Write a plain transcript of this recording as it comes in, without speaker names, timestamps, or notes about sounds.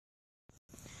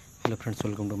Hello friends,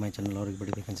 welcome to my channel. और एक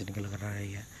बड़ी वैकेंसी निकल कर आ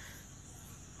रही है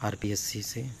आरपीएससी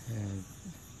से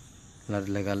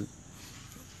legal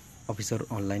officer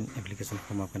online application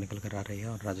form आपका निकल कर आ रही है।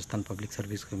 और राजस्थान पब्लिक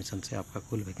सर्विस कमीशन से आपका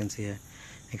कुल वैकेंसी है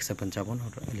 155।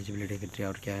 और एलिजिबिलिटी क्राइटेरिया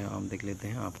और क्या है हम देख लेते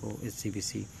हैं। आपको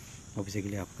SC/BC ओबीसी के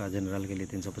लिए आपका जनरल के लिए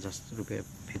 350 रुपये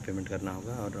फी पेमेंट करना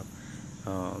होगा। और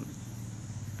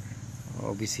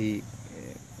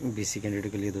BC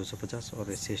कैंडिडेट के लिए 250 और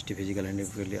SC/ST फिजिकल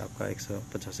कैंडिडेट के लिए आपका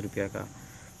 150 रुपये का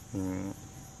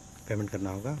पेमेंट करना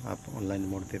होगा। आप ऑनलाइन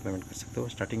मोड पे पेमेंट कर सकते हो।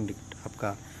 स्टार्टिंग डेट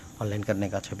आपका ऑनलाइन करने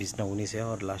का 26/9/19 है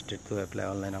और लास्ट डेट तो अप्लाई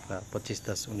ऑनलाइन आपका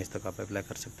 25/10/19 तक आप अप्लाई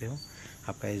कर सकते हो।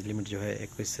 आपका एज लिमिट जो है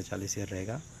 21 से 40 ईयर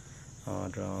रहेगा।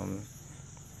 और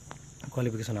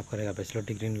क्वालिफिकेशन आपका रहेगा bachelor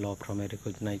degree in law from A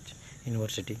recognised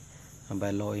university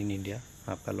by law in India.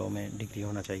 आपका लॉ में डिग्री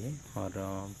होना चाहिए। और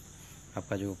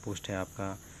आपका जो पोस्ट है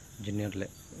आपका junior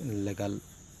legal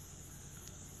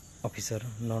officer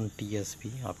non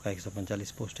TSP आपका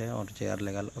 145 पोस्ट है। और JR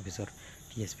लीगल ऑफिसर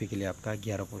TSP के लिए आपका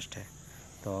 11 पोस्ट है।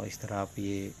 तो इस तरह आप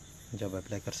ये जॉब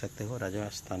अप्लाई कर सकते हो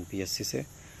राजस्थान PSC से।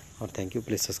 और thank you,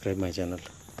 please subscribe my channel.